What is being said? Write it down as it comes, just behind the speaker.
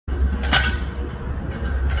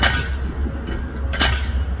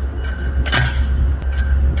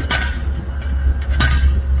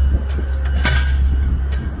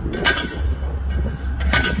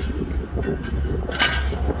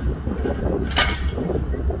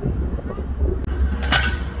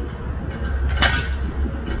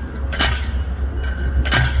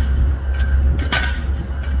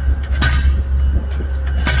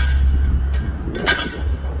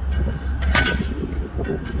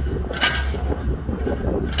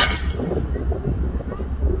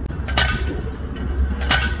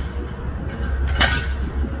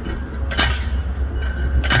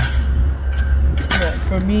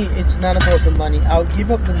For me, it's not about the money. I'll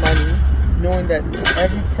give up the money knowing that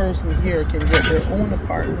every person here can get their own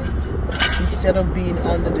apartment instead of being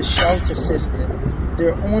under the shelter system.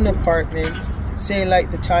 Their own apartment, say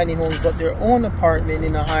like the tiny homes, but their own apartment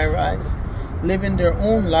in a high-rise, living their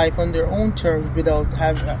own life on their own terms without,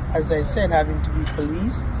 as I said, having to be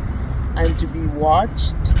policed and to be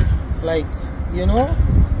watched. Like, you know,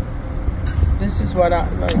 this is what I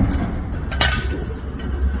like.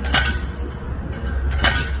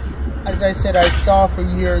 As I said, I saw for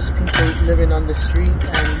years people living on the street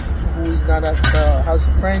and who is not at the House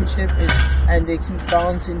of Friendship, and they keep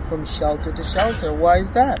bouncing from shelter to shelter. Why is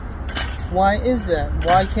that? Why is that?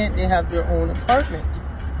 Why can't they have their own apartment?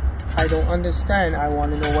 I don't understand. I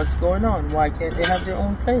want to know what's going on. Why can't they have their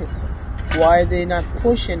own place? Why are they not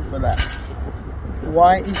pushing for that?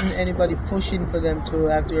 Why isn't anybody pushing for them to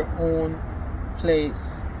have their own place?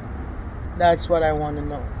 That's what I want to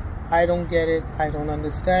know. I don't get it. I don't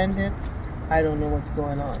understand it. I don't know what's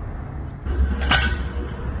going on.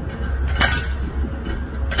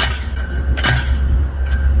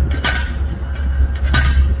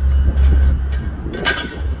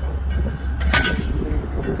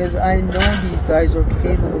 Because I know these guys are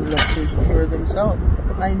capable of taking care of themselves.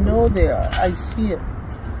 I know they are. I see it.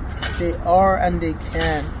 They are and they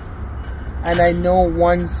can. And I know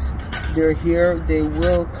once they're here, they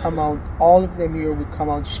will come out, all of them here will come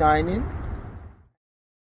out shining.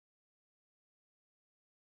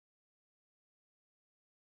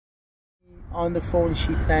 On the phone,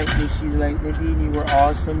 she thanked me. She's like, Nadine, you were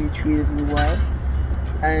awesome, you treated me well.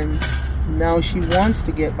 And now she wants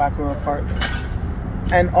to get back her apartment.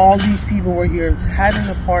 And all these people were here, had an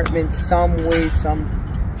apartment some way, some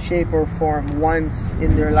shape or form once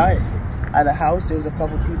in their life. At a house, there was a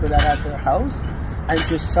couple people that had their house, and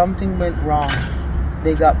just something went wrong.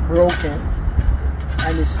 They got broken,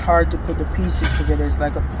 and it's hard to put the pieces together. It's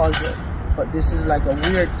like a puzzle, but this is like a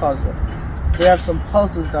weird puzzle. They have some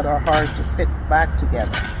puzzles that are hard to fit back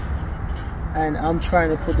together, and I'm trying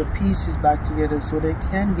to put the pieces back together so they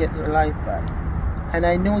can get their life back. And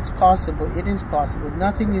I know it's possible. It is possible.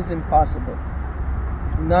 Nothing is impossible.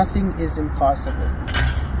 Nothing is impossible.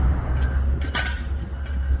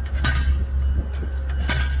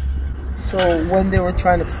 So when they were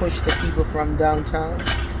trying to push the people from downtown,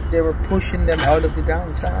 they were pushing them out of the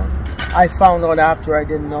downtown. I found out after, I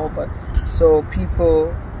didn't know, but so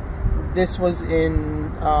people, this was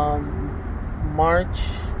in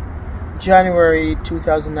January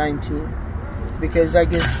 2019, because I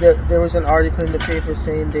guess there was an article in the paper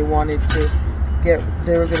saying they wanted to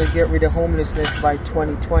they were going to get rid of homelessness by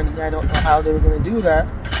 2020. I don't know how they were going to do that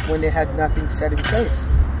when they had nothing set in place.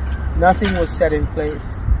 Nothing was set in place.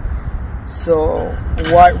 So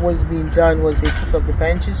what was being done was they took up the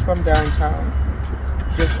benches from downtown,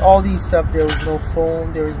 just all these stuff. There was no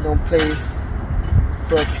phone, there was no place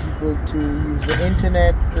for people to use the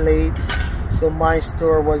internet late. So my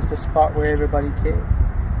store was the spot where everybody came.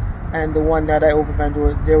 And the one that I opened my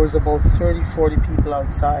door, there was about 30-40 people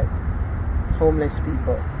outside, homeless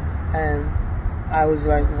people. And I was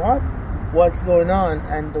like, what? What's going on?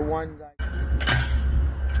 And the one guy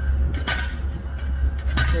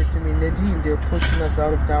said to me, Nadine, they're pushing us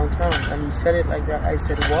out of downtown. And he said it like that. I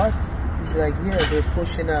said, what? He's like, yeah, they're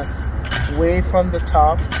pushing us way from the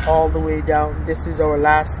top all the way down. This is our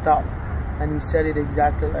last stop. And he said it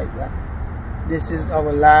exactly like that. This is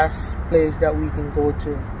our last place that we can go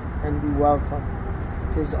to and be welcome.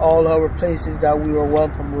 Because all our places that we were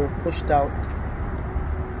welcome were pushed out.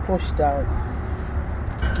 Pushed out.